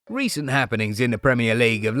Recent happenings in the Premier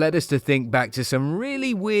League have led us to think back to some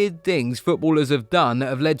really weird things footballers have done that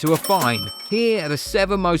have led to a fine. Here are the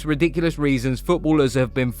 7 most ridiculous reasons footballers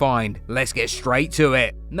have been fined. Let's get straight to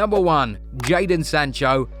it. Number 1. Jadon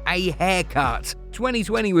Sancho, a haircut.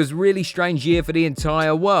 2020 was a really strange year for the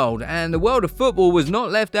entire world, and the world of football was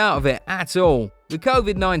not left out of it at all. The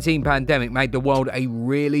COVID-19 pandemic made the world a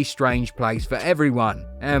really strange place for everyone,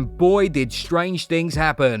 and boy did strange things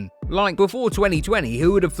happen. Like before 2020,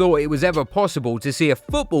 who would have thought it was ever possible to see a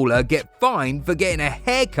footballer get fined for getting a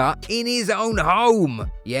haircut in his own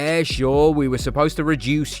home? Yeah, sure, we were supposed to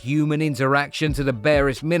reduce human interaction to the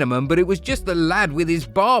barest minimum, but it was just the lad with his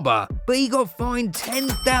barber. But he got fined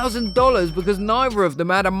 $10,000 because neither of them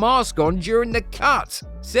had a mask on during the cut.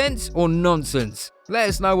 Sense or nonsense? Let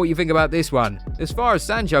us know what you think about this one. As far as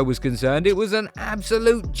Sancho was concerned, it was an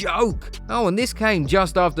absolute joke. Oh, and this came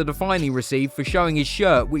just after the fine he received for showing his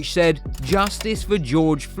shirt which said, "Justice for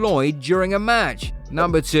George Floyd" during a match.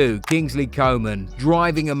 Number 2. Kingsley Coman,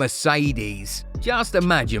 driving a Mercedes. Just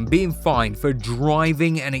imagine being fined for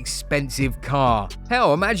driving an expensive car.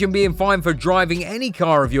 Hell, imagine being fined for driving any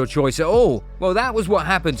car of your choice at all. Well, that was what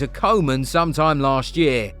happened to Coman sometime last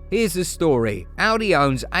year. Here's the story. Audi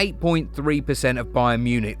owns 8.3% of Bayern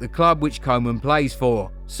Munich, the club which Coman plays for.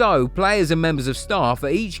 So, players and members of staff are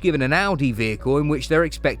each given an Audi vehicle in which they're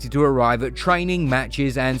expected to arrive at training,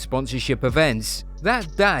 matches and sponsorship events.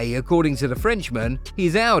 That day, according to the Frenchman,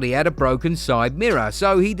 his Audi had a broken side mirror,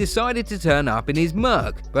 so he decided to turn up in his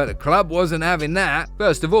Merc. But the club wasn't having that.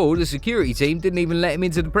 First of all, the security team didn't even let him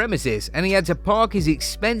into the premises, and he had to park his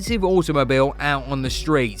expensive automobile out on the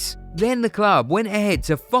streets. Then the club went ahead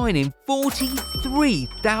to fine him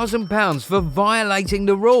 £43,000 for violating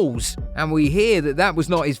the rules. And we hear that that was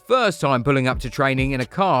not his first time pulling up to training in a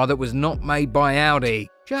car that was not made by Audi.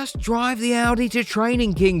 Just drive the Audi to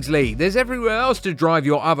training, Kingsley. There's everywhere else to drive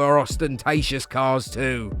your other ostentatious cars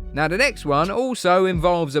to. Now the next one also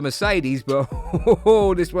involves a Mercedes, but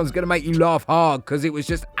this one's going to make you laugh hard because it was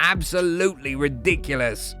just absolutely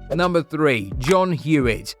ridiculous. Number 3. John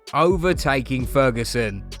Hewitt, overtaking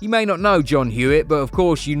Ferguson. You may not know John Hewitt, but of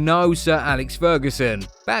course you know Sir Alex Ferguson.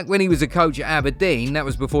 Back when he was a coach at Aberdeen, that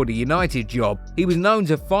was before the United job, he was known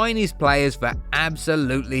to fine his players for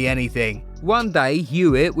absolutely anything. One day,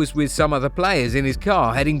 Hewitt was with some other players in his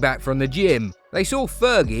car heading back from the gym. They saw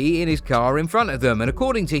Fergie in his car in front of them, and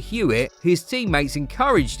according to Hewitt, his teammates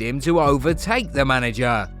encouraged him to overtake the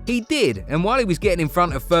manager. He did, and while he was getting in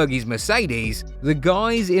front of Fergie's Mercedes, the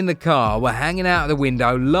guys in the car were hanging out of the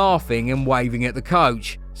window laughing and waving at the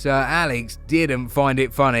coach. Sir Alex didn't find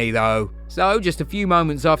it funny though. So, just a few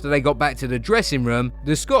moments after they got back to the dressing room,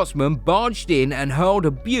 the Scotsman barged in and hurled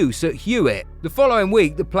abuse at Hewitt. The following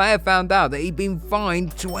week, the player found out that he'd been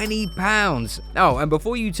fined £20. Oh, and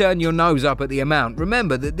before you turn your nose up at the amount,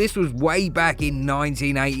 remember that this was way back in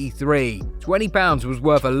 1983. £20 was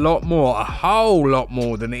worth a lot more, a whole lot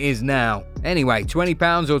more than it is now. Anyway,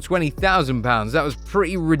 £20 or £20,000, that was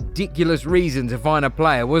pretty ridiculous reason to fine a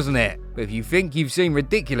player, wasn't it? But if you think you've seen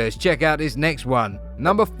ridiculous, check out this next one.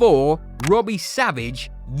 Number 4, Robbie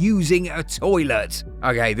Savage using a toilet.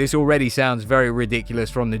 Okay, this already sounds very ridiculous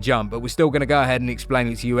from the jump, but we're still going to go ahead and explain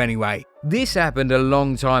it to you anyway. This happened a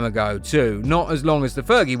long time ago too, not as long as the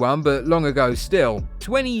Fergie one, but long ago still.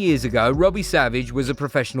 20 years ago, Robbie Savage was a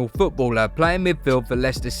professional footballer playing midfield for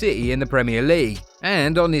Leicester City in the Premier League.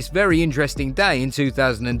 And on this very interesting day in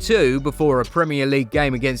 2002, before a Premier League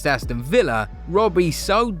game against Aston Villa, Robbie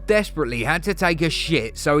so desperately had to take a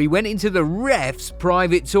shit, so he went into the ref's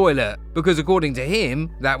private toilet, because according to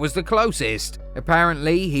him, that was the closest.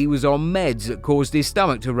 Apparently, he was on meds that caused his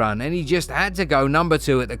stomach to run, and he just had to go number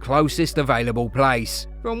 2 at the closest available place.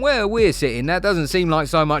 From where we're sitting, that doesn't seem like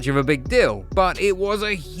so much of a big deal, but it was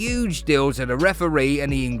a huge deal to the referee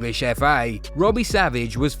and the English FA. Robbie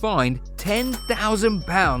Savage was fined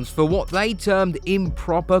 £10,000 for what they termed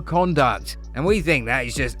improper conduct, and we think that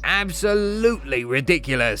is just absolutely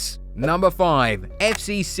ridiculous. Number 5.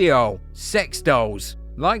 FC Seoul, sex dolls.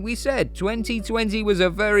 Like we said, 2020 was a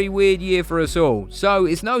very weird year for us all, so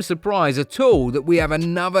it's no surprise at all that we have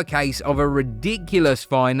another case of a ridiculous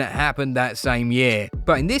fine that happened that same year.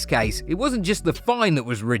 But in this case, it wasn't just the fine that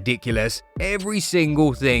was ridiculous, every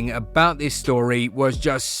single thing about this story was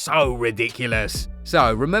just so ridiculous.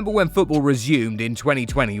 So, remember when football resumed in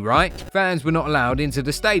 2020, right? Fans were not allowed into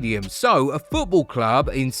the stadium, so a football club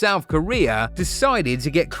in South Korea decided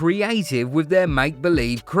to get creative with their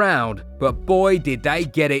make-believe crowd. But boy, did they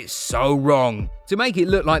get it so wrong. To make it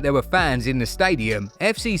look like there were fans in the stadium,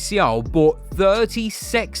 FC Seoul bought 30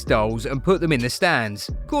 sex dolls and put them in the stands.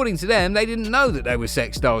 According to them, they didn't know that they were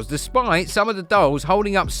sex dolls, despite some of the dolls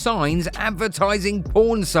holding up signs advertising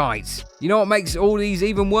porn sites. You know what makes all these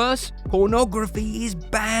even worse? Pornography is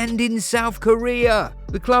banned in South Korea.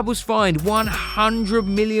 The club was fined 100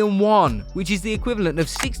 million won, which is the equivalent of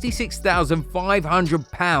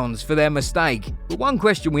 £66,500 for their mistake. But one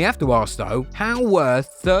question we have to ask though, how were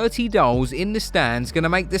 30 dolls in the stands going to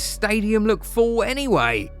make the stadium look full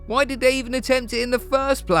anyway? Why did they even attempt it in the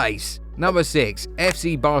first place? Number 6,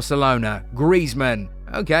 FC Barcelona, Griezmann.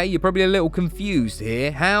 Okay, you're probably a little confused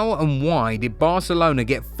here. How and why did Barcelona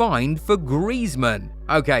get fined for Griezmann?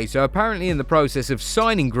 Okay, so apparently in the process of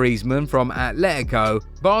signing Griezmann from Atletico,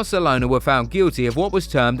 Barcelona were found guilty of what was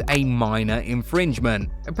termed a minor infringement.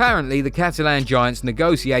 Apparently, the Catalan Giants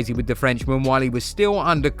negotiated with the Frenchman while he was still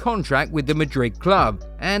under contract with the Madrid club,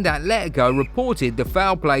 and Atletico reported the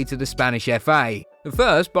foul play to the Spanish FA. At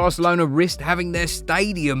first, Barcelona risked having their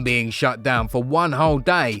stadium being shut down for one whole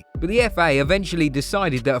day, but the FA eventually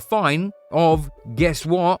decided that a fine of, guess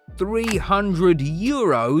what,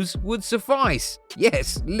 €300 would suffice.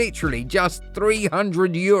 Yes, literally just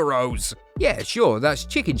 €300. Yeah, sure, that's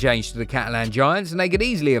chicken change to the Catalan Giants, and they could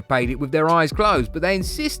easily have paid it with their eyes closed, but they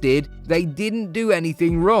insisted they didn't do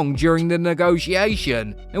anything wrong during the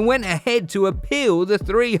negotiation and went ahead to appeal the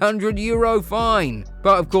 €300 fine.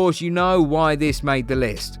 But of course, you know why this made the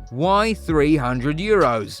list. Why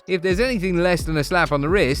 €300? If there's anything less than a slap on the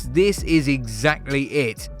wrist, this is exactly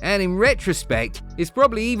it. And in retrospect, it's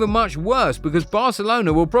probably even much worse because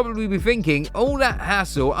Barcelona will probably be thinking all that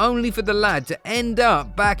hassle only for the lad to end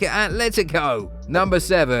up back at Atletico. Number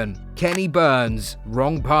 7. Kenny Burns,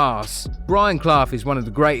 wrong pass. Brian Clough is one of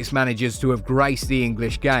the greatest managers to have graced the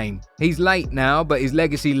English game. He's late now, but his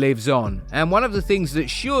legacy lives on. And one of the things that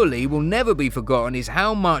surely will never be forgotten is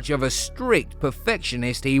how much of a strict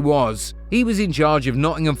perfectionist he was. He was in charge of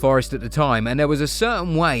Nottingham Forest at the time, and there was a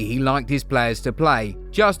certain way he liked his players to play,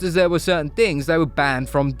 just as there were certain things they were banned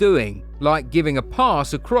from doing, like giving a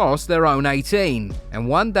pass across their own 18. And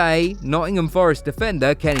one day, Nottingham Forest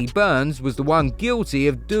defender Kenny Burns was the one guilty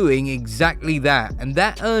of doing exactly that, and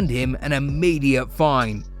that earned him an immediate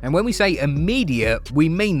fine. And when we say immediate, we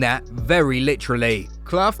mean that very literally.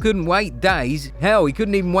 Clough couldn't wait days, hell, he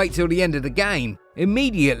couldn't even wait till the end of the game.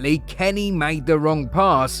 Immediately, Kenny made the wrong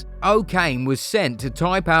pass. O'Kane was sent to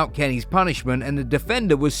type out Kenny's punishment, and the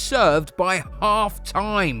defender was served by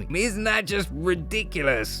half-time. Isn't that just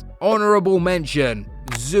ridiculous? Honourable mention,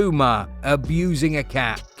 Zuma abusing a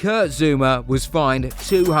cat. Kurt Zuma was fined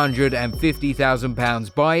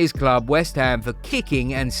 £250,000 by his club West Ham for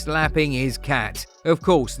kicking and slapping his cat. Of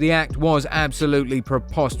course, the act was absolutely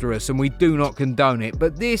preposterous and we do not condone it,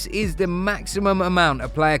 but this is the maximum amount a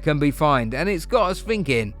player can be fined, and it's got us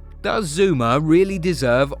thinking, does Zuma really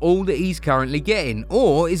deserve all that he's currently getting,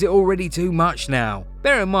 or is it already too much now?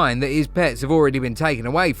 Bear in mind that his pets have already been taken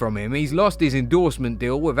away from him, he's lost his endorsement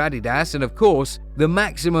deal with Adidas and of course, the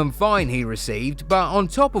maximum fine he received, but on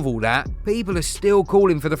top of all that, people are still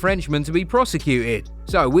calling for the Frenchman to be prosecuted.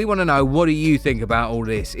 So we want to know, what do you think about all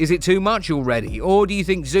this? Is it too much already, or do you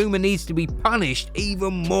think Zuma needs to be punished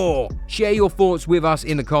even more? Share your thoughts with us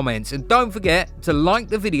in the comments, and don't forget to like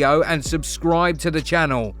the video and subscribe to the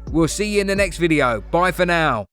channel. We'll see you in the next video. Bye for now.